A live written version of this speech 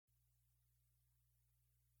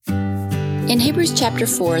Hebrews chapter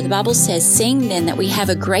 4, the Bible says, "Seeing then that we have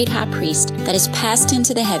a great high priest that is passed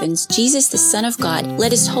into the heavens, Jesus the Son of God,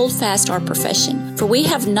 let us hold fast our profession. For we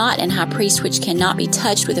have not an high priest which cannot be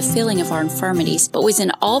touched with the feeling of our infirmities, but was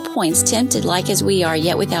in all points tempted like as we are,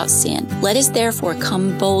 yet without sin. Let us therefore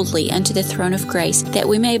come boldly unto the throne of grace, that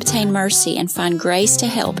we may obtain mercy and find grace to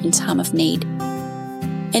help in time of need."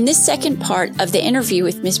 In this second part of the interview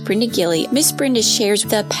with Miss Brenda Gilley, Miss Brenda shares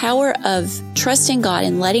the power of trusting God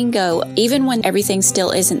and letting go, even when everything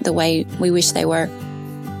still isn't the way we wish they were.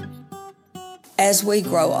 As we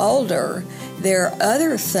grow older, there are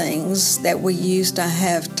other things that we used to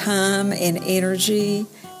have time and energy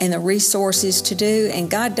and the resources to do, and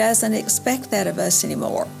God doesn't expect that of us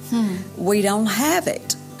anymore. We don't have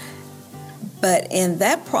it. But in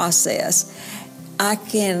that process, I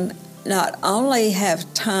can not only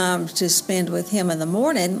have time to spend with Him in the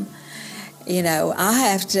morning, I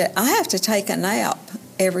have to take a nap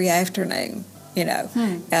every afternoon.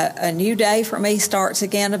 A new day for me starts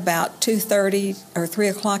again about 2:30 or 3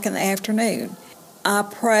 o'clock in the afternoon. I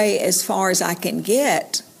pray as far as I can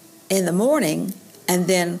get in the morning, and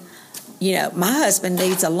then, my husband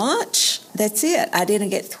needs a lunch. That's it. I didn't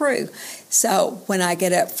get through. So when I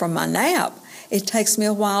get up from my nap, it takes me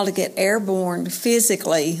a while to get airborne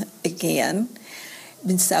physically again.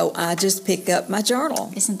 And so I just pick up my journal.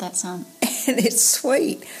 Isn't that something? And it's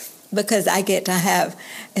sweet because I get to have,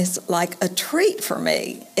 it's like a treat for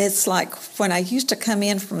me. It's like when I used to come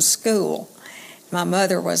in from school, my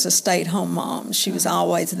mother was a stay-at-home mom. She was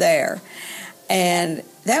always there. And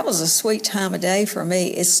that was a sweet time of day for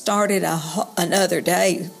me. It started another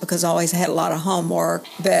day because I always had a lot of homework,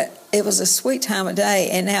 but it was a sweet time of day.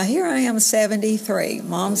 And now here I am, 73,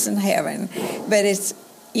 mom's in heaven. But it's,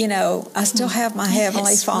 I still have my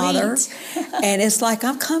Heavenly Father. And it's like,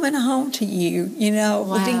 I'm coming home to you. Wow.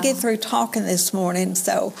 We didn't get through talking this morning.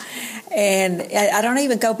 And I don't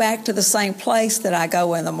even go back to the same place that I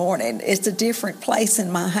go in the morning. It's a different place in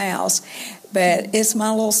my house, but it's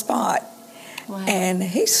my little spot. Wow. And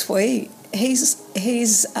He's sweet. He's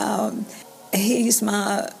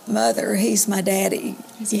my mother. He's my daddy.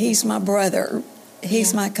 He's my brother.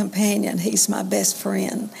 He's my companion. He's my best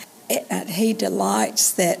friend. He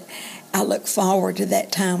delights that I look forward to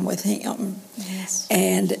that time with Him. Yes.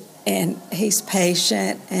 And He's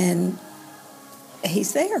patient, and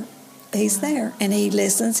He's there. He's there. And He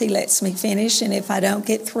listens. He lets me finish. And if I don't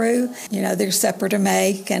get through, there's supper to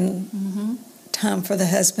make and time for the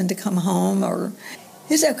husband to come home. Or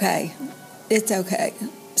it's okay. It's okay.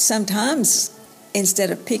 Sometimes, instead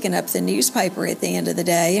of picking up the newspaper at the end of the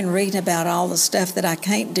day and reading about all the stuff that I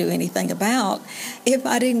can't do anything about, if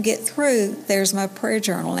I didn't get through, there's my prayer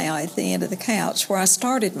journal now at the end of the couch where I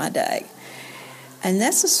started my day. And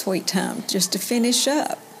that's a sweet time just to finish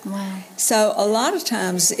up. Wow. So a lot of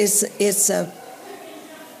times it's a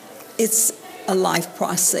life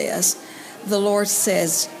process. The Lord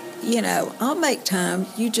says, I'll make time.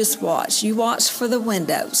 You just watch. You watch for the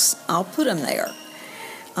windows. I'll put them there.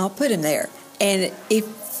 And if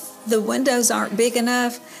the windows aren't big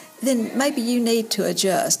enough, then maybe you need to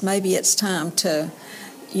adjust. Maybe it's time to,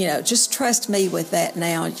 just trust me with that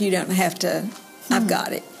now. You don't have to, I've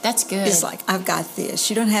got it. That's good. It's like, I've got this.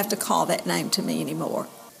 You don't have to call that name to me anymore.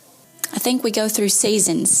 I think we go through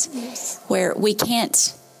seasons where we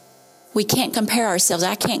can't compare ourselves.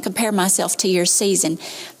 I can't compare myself to your season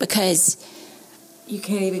because you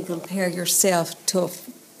can't even compare yourself to a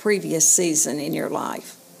previous season in your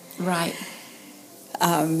life. Right.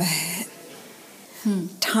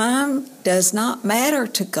 Time does not matter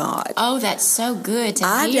to God. Oh, that's so good to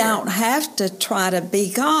I hear. don't have to try to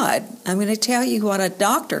be God. I'm going to tell you what a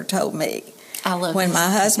doctor told me. I love when this. my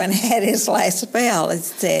husband had his last spell. It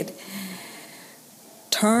said,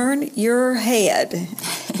 turn your head.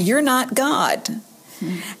 You're not God.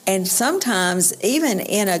 And sometimes, even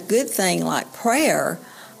in a good thing like prayer,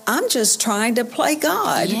 I'm just trying to play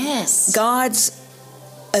God. Yes. God's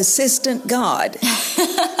assistant God.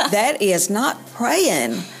 That is not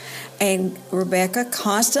praying. And Rebecca,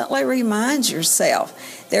 constantly reminds yourself,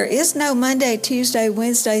 there is no Monday, Tuesday,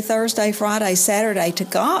 Wednesday, Thursday, Friday, Saturday to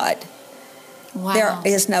God. Wow. There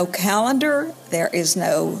is no calendar. There is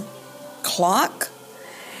no clock.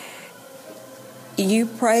 You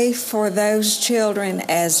pray for those children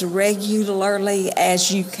as regularly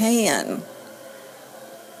as you can.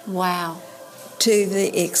 Wow. To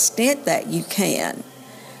the extent that you can.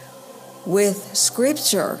 With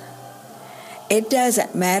Scripture, it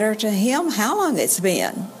doesn't matter to Him how long it's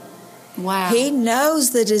been. Wow. He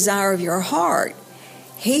knows the desire of your heart.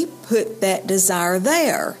 He put that desire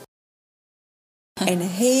there. And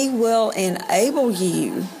He will enable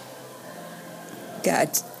you.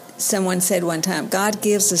 God someone said one time, God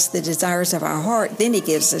gives us the desires of our heart, then He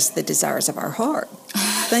gives us the desires of our heart.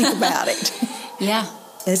 Think about it. Yeah.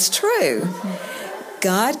 It's true.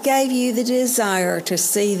 God gave you the desire to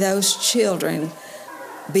see those children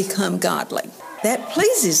become godly. That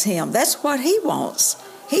pleases Him. That's what He wants.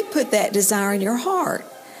 He put that desire in your heart.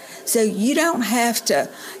 So you don't have to,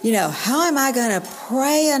 how am I going to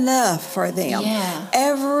pray enough for them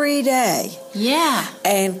every day? Yeah.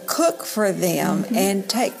 And cook for them and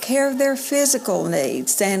take care of their physical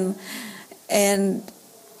needs and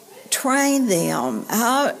train them.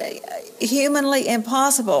 How humanly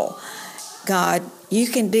impossible. God, you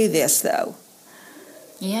can do this though.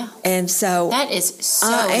 Yeah. And so that is so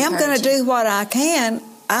I am going to encouraging. do what I can.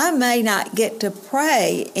 I may not get to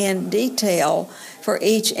pray in detail for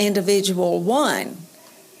each individual one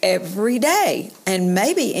every day, and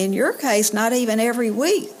maybe in your case, not even every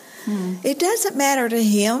week. It doesn't matter to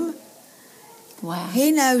Him. Wow.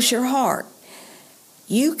 He knows your heart.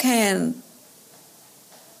 You can,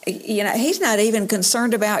 He's not even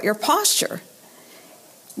concerned about your posture.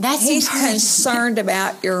 He's concerned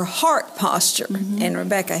about your heart posture. And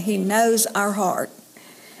Rebecca, He knows our heart.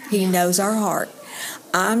 He knows our heart.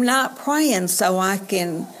 I'm not praying so I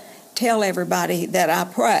can tell everybody that I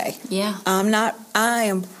pray. Yeah. I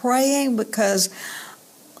am praying because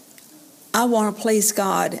I want to please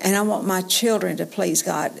God, and I want my children to please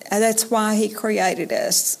God. And that's why He created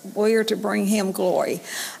us. We are to bring Him glory.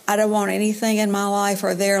 I don't want anything in my life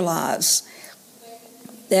or their lives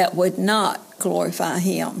that would not glorify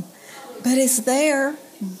Him. But it's there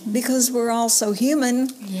because we're also human.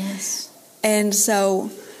 Yes. And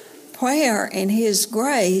so prayer and His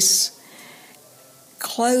grace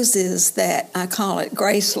closes that, I call it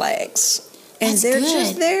grace legs. And That's they're good.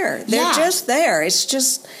 just there. They're just there. It's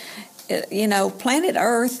just, planet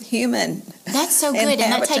Earth, human. That's so good. And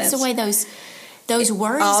that takes away those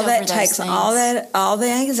worries all over that those takes things. all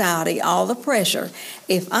the anxiety, all the pressure.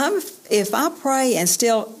 If I pray and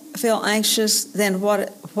still feel anxious, then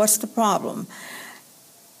what's the problem?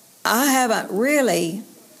 I haven't really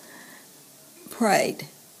prayed,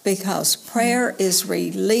 because prayer is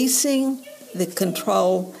releasing the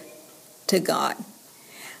control to God.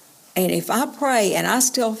 And if I pray and I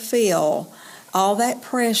still feel all that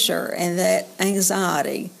pressure and that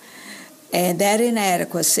anxiety and that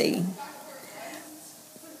inadequacy,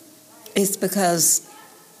 it's because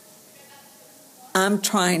I'm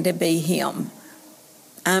trying to be Him.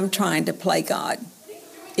 I'm trying to play God,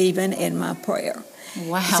 even in my prayer.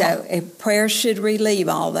 Wow. So prayer should relieve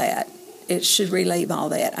all that. It should relieve all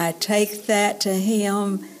that. I take that to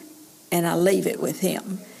Him and I leave it with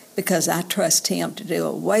Him, because I trust Him to do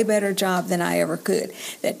a way better job than I ever could.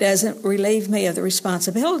 That doesn't relieve me of the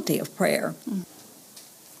responsibility of prayer.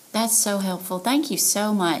 That's so helpful. Thank you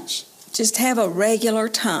so much. Just have a regular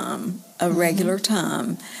time, and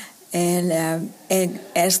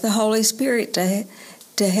ask the Holy Spirit to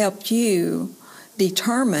help you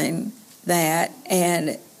determine that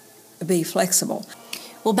and be flexible.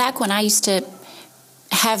 Well, back when I used to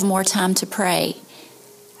have more time to pray,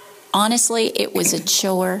 honestly, it was a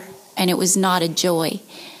chore and it was not a joy.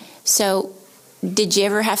 So did you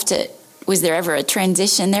ever was there ever a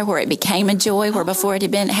transition there where it became a joy, where before it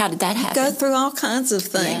had been? How did that happen? Go through all kinds of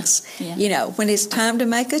things. Yeah. When it's time to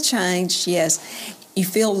make a change, yes, you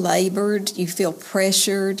feel labored, you feel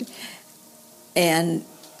pressured, and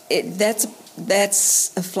that's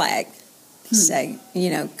a flag. Say,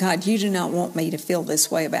 God, you do not want me to feel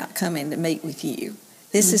this way about coming to meet with you.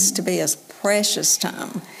 This is to be a precious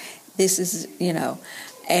time. This is,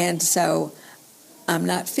 and so I'm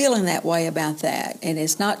not feeling that way about that. And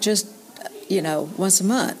it's not just, once a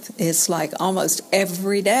month. It's like almost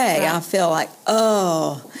every day. Right. I feel like,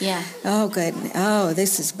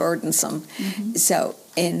 this is burdensome. So,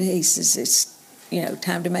 and He says, it's,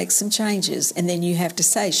 time to make some changes. And then you have to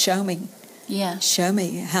say, show me. Yeah. Show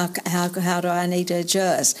me, how do I need to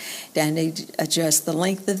adjust? Do I need to adjust the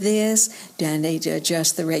length of this? Do I need to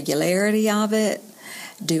adjust the regularity of it?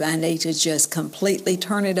 Do I need to just completely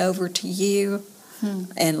turn it over to you?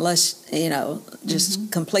 And let's,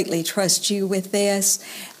 just completely trust you with this.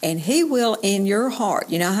 And He will, in your heart,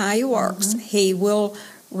 you know how He works, He will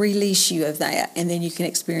release you of that, and then you can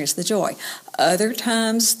experience the joy. Other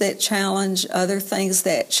things that challenge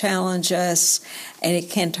us, and it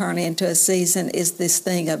can turn into a season, is this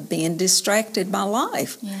thing of being distracted by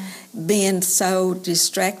life. Being so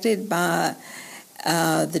distracted by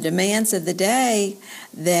the demands of the day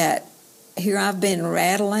that here I've been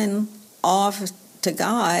rattling off to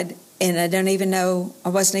God, and I don't even know, I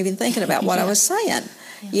wasn't even thinking about what I was saying,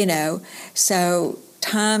 So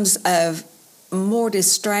times of more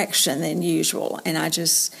distraction than usual, and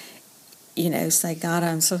say, God,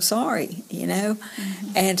 I'm so sorry,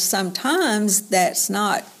 And sometimes that's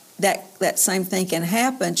not, that same thing can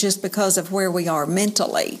happen just because of where we are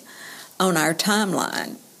mentally on our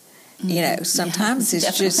timeline. Sometimes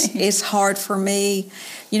it's hard for me.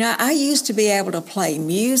 I used to be able to play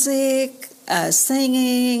music,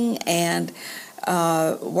 singing, and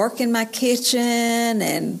work in my kitchen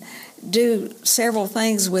and do several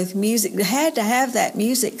things with music. I had to have that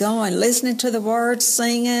music going, listening to the words,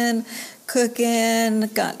 singing, cooking,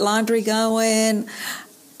 got laundry going.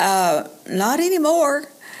 Not anymore.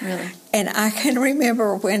 Really? And I can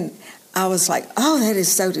remember when I was like, oh, that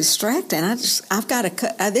is so distracting. I've got to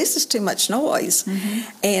cut, this is too much noise.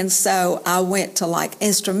 And so I went to like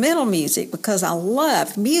instrumental music because I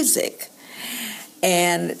love music.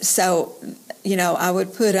 And so, I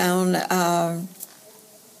would put on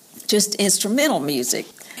just instrumental music.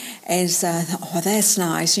 And so I thought, oh, that's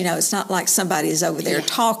nice. It's not like somebody's over there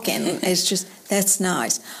talking. It's just, that's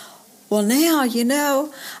nice. Well, now,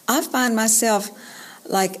 I find myself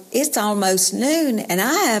like it's almost noon and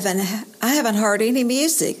I haven't heard any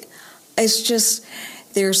music. It's just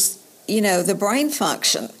there's the brain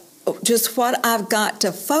function, just what I've got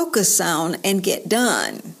to focus on and get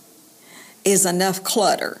done is enough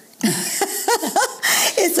clutter.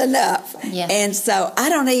 It's enough. Yeah. And so I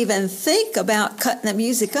don't even think about cutting the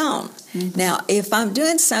music on. Now, if I'm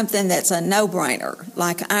doing something that's a no-brainer,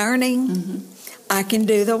 like ironing, I can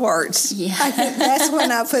do the words. Yeah. That's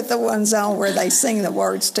when I put the ones on where they sing the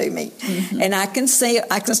words to me. And I can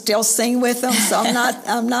still sing with them, so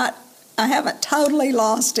I haven't totally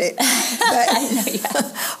lost it. But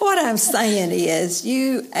what I'm saying is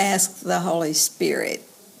you ask the Holy Spirit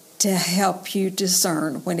to help you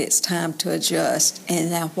discern when it's time to adjust,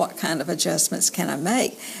 and now what kind of adjustments can I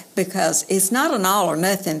make? Because it's not an all or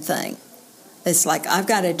nothing thing. It's like I've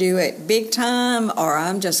got to do it big time, or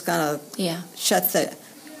I'm just going to shut the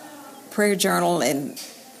prayer journal and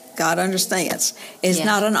God understands. It's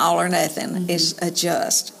not an all or nothing. It's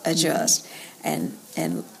adjust. And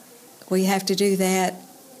we have to do that.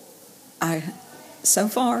 So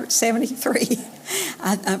far, 73.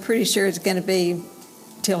 I'm pretty sure it's going to be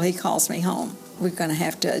till he calls me home. We're going to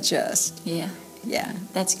have to adjust. Yeah.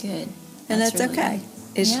 That's good. And that's really okay. good.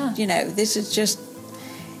 It's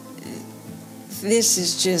this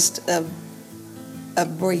is just a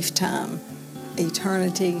brief time.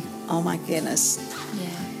 Eternity, oh my goodness. Yeah.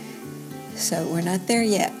 So we're not there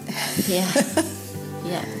yet. Yeah,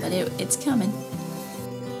 but it's coming.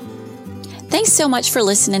 Thanks so much for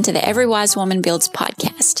listening to the Every Wise Woman Builds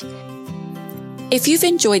podcast. If you've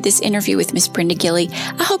enjoyed this interview with Miss Brenda Gilley,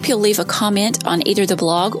 I hope you'll leave a comment on either the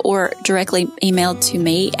blog or directly email to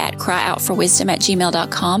me at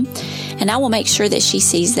cryoutforwisdom@gmail.com, and I will make sure that she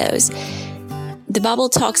sees those. The Bible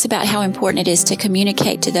talks about how important it is to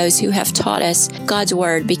communicate to those who have taught us God's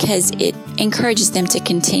Word because it encourages them to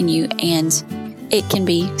continue, and it can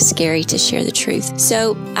be scary to share the truth.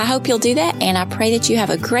 So I hope you'll do that, and I pray that you have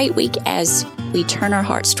a great week as we turn our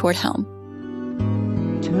hearts toward home.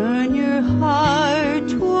 Turn your heart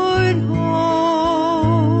toward home.